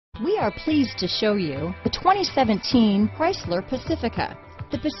We are pleased to show you the 2017 Chrysler Pacifica.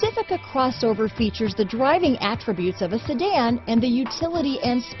 The Pacifica crossover features the driving attributes of a sedan and the utility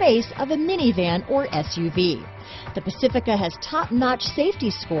and space of a minivan or SUV. The Pacifica has top-notch safety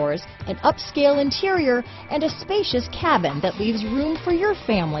scores, an upscale interior, and a spacious cabin that leaves room for your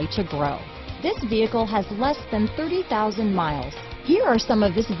family to grow. This vehicle has less than 30,000 miles. Here are some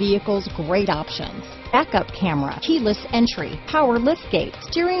of this vehicle's great options: backup camera, keyless entry, power liftgate,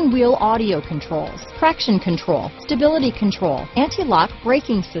 steering wheel audio controls, traction control, stability control, anti-lock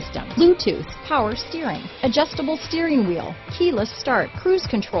braking system, Bluetooth, power steering, adjustable steering wheel, keyless start, cruise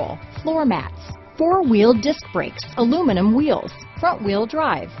control, floor mats, four-wheel disc brakes, aluminum wheels, front-wheel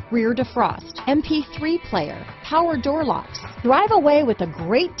drive, rear defrost, MP3 player, power door locks. Drive away with a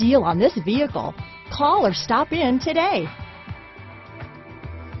great deal on this vehicle. Call or stop in today.